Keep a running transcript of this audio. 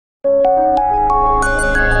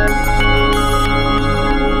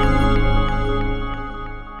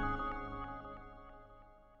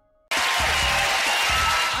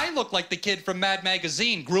look like the kid from Mad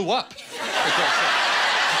Magazine grew up.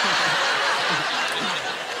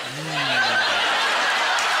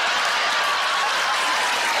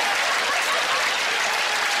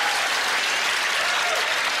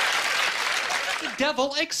 The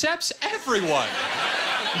devil accepts everyone.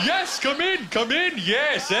 Yes, come in,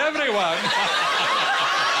 yes, everyone.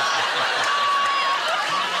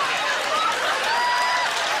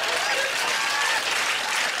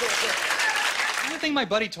 The thing my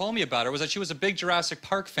buddy told me about her was that she was a big Jurassic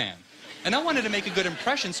Park fan. And I wanted to make a good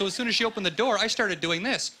impression, so as soon as she opened the door, I started doing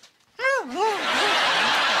this.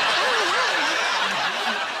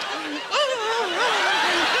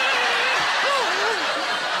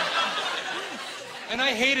 And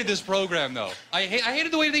I hated this program, though. I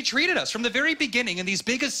hated the way they treated us. From the very beginning, in these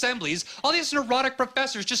big assemblies, all these neurotic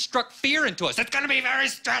professors just struck fear into us. It's gonna be very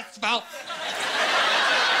stressful.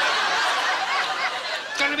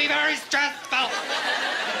 It's gonna be very stressful.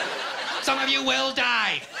 Some of you will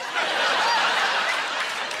die.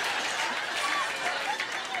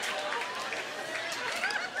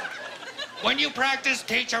 When you practice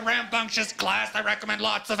teach a rambunctious class, I recommend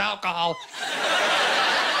lots of alcohol.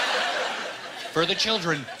 For the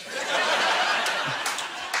children.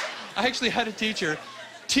 I actually had a teacher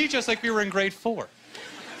teach us like we were in grade 4.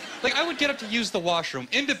 Like, I would get up to use the washroom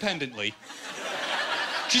independently.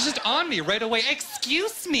 She's just on me right away.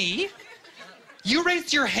 Excuse me? You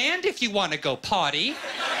raised your hand if you want to go potty.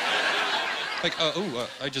 Like,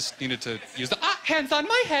 I just needed to use the... hands on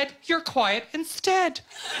my head. You're quiet instead.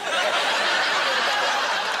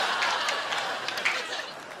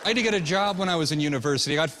 I had to get a job when I was in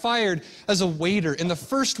university. I got fired as a waiter in the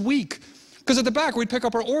first week. Because at the back, we'd pick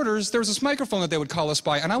up our orders, there was this microphone that they would call us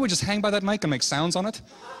by, and I would just hang by that mic and make sounds on it.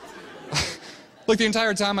 Like, the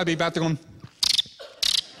entire time I'd be back there going...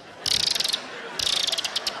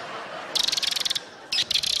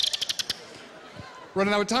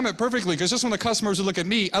 Running out of time it perfectly, because just when the customers would look at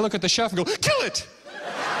me, I look at the chef and go, kill it!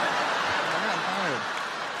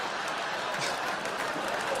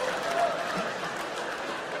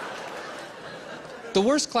 The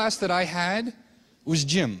worst class that I had was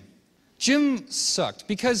gym. Gym sucked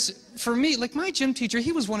because for me, like my gym teacher,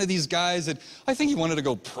 he was one of these guys that I think he wanted to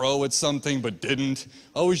go pro at something but didn't.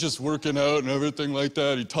 Always just working out and everything like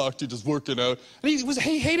that. He talked to just working out. And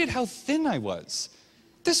he hated how thin I was.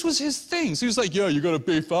 This was his thing. So he was like, yeah, you gotta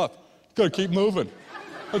beef up. You gotta keep moving.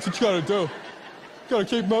 That's what you gotta do. You gotta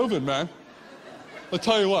keep moving, man. I'll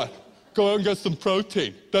tell you what, go out and get some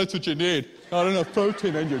protein. That's what you need. Not enough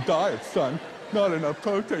protein in your diet, son. Not enough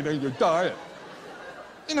protein in your diet.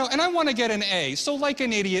 You know, and I want to get an A, so like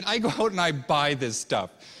an idiot, I go out and I buy this stuff.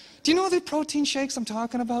 Do you know the protein shakes I'm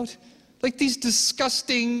talking about? Like these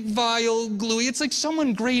disgusting, vile, gluey, it's like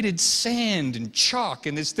someone grated sand and chalk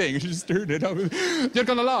in this thing. You just stirred it up. You're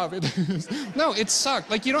gonna love it. No, it sucked.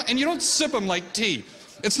 Like, you don't sip them like tea.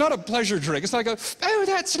 It's not a pleasure drink. It's like oh,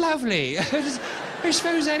 that's lovely. I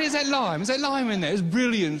suppose that is that lime. Is that lime in there? It's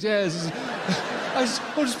brilliant, yes.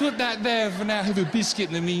 I'll just put that there for now. Have a biscuit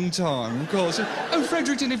in the meantime, of course. Oh,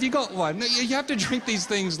 Fredericton, have you got one? You have to drink these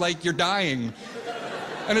things like you're dying.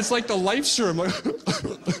 And it's like the life serum. Like look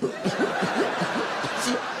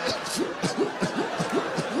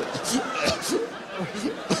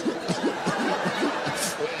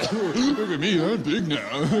at me, I'm big now.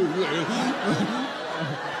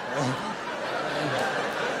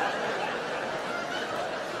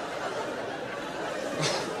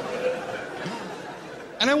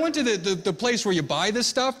 And I went to the place where you buy this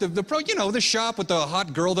stuff, the shop with the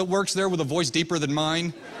hot girl that works there with a voice deeper than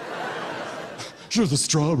mine. Sure, the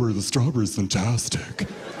strawberry's fantastic.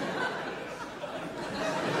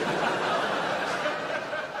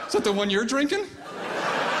 Is that the one you're drinking?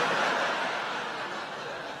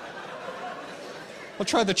 I'll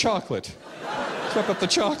try the chocolate. Step up the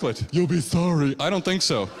chocolate. You'll be sorry. I don't think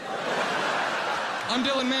so. I'm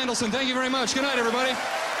Mandlsohn. Thank you very much. Good night, everybody.